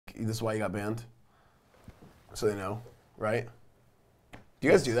this is why you got banned? So they know, right? Do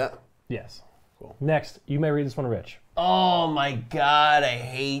you guys do that? Yes. Cool. Next, you may read this one, Rich. Oh my God,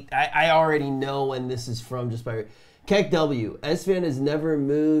 I already know when this is from just by... Keck W. Esfand has never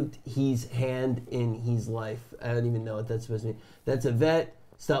moved his hand in his life. I don't even know what that's supposed to mean. That's a vet.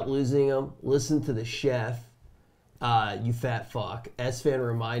 Stop losing him. Listen to the chef. You fat fuck. Esfand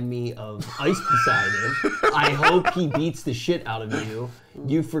remind me of Ice Poseidon. I hope he beats the shit out of you.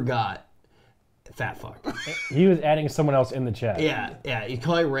 You forgot. Fat fuck. He was adding someone else in the chat. Yeah. You're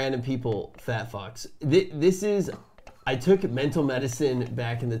calling random people fat fucks. This is... I took mental medicine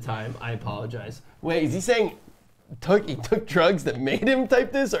back in the time. I apologize. Wait, is he saying... He took drugs that made him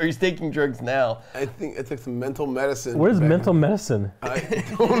type this, or he's taking drugs now? I think it took some mental medicine. What is mental medicine? I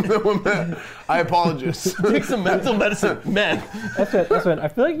don't know what that. I apologize. Take some mental medicine, man. That's right. I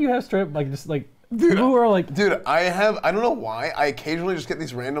feel like you have straight up like just like dude, people who are like. Dude, I don't know why. I occasionally just get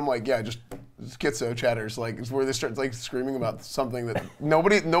these random like just schizo chatters like where they start like screaming about something that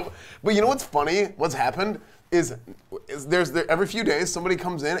But you know what's funny? What's happened is there's every few days somebody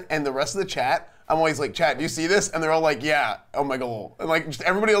comes in and the rest of the chat. I'm always like, chat, do you see this? And they're all like, yeah, oh my god. And like, just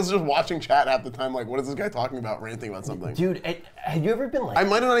everybody else is just watching chat half the time, like, what is this guy talking about, ranting about something? Dude, have you ever been like... I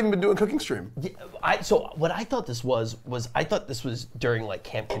might have not even been doing a cooking stream. So what I thought this was I thought this was during like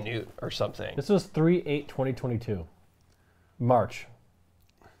Camp Canute or something. This was 3/8/2022. March.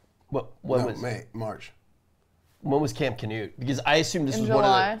 March. When was Camp Canute? Because I assumed this was July. one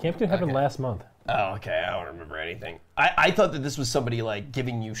of the... Camp Canute happened last month. Oh, okay. I don't remember anything. I thought that this was somebody like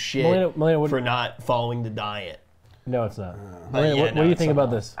giving you shit Melena, for not following the diet. No, it's not. Yeah, what do you think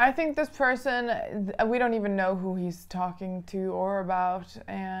about this? I think this person, we don't even know who he's talking to or about,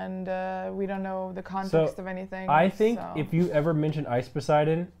 and we don't know the context of anything. I think if you ever mention Ice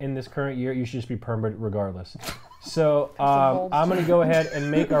Poseidon in this current year, you should just be permanent regardless. So I'm going to go ahead and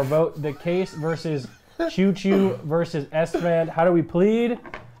make our vote. The case versus Choo Choo versus Esfand. How do we plead?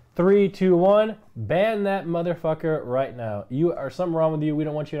 3, 2, 1. Ban that motherfucker right now. Something wrong with you. We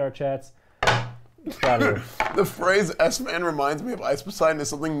don't want you in our chats. The phrase Esfand reminds me of Ice Poseidon is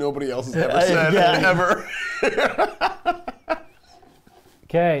something nobody else has ever said, ever.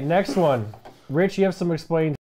 Okay, next one. Rich, you have some explained